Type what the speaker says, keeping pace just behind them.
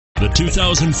The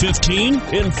 2015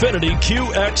 Infiniti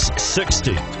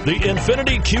QX60. The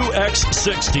Infiniti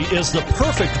QX60 is the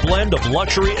perfect blend of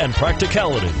luxury and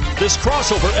practicality. This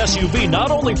crossover SUV not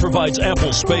only provides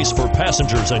ample space for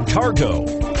passengers and cargo,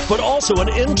 but also an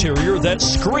interior that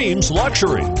screams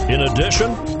luxury. In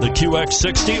addition, the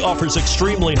QX60 offers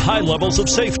extremely high levels of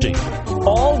safety,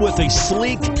 all with a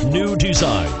sleek new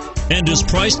design, and is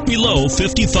priced below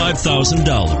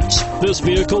 $55,000. This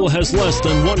vehicle has less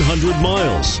than 100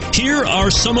 miles. Here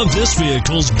are some of this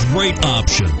vehicle's great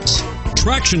options: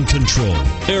 traction control,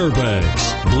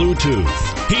 airbags,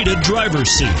 Bluetooth, heated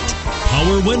driver's seat,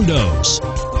 power windows,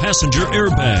 passenger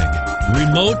airbag,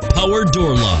 remote power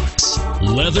door locks,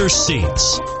 leather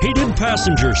seats, heated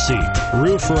passenger seat,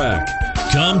 roof rack.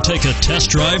 Come take a test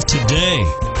drive today.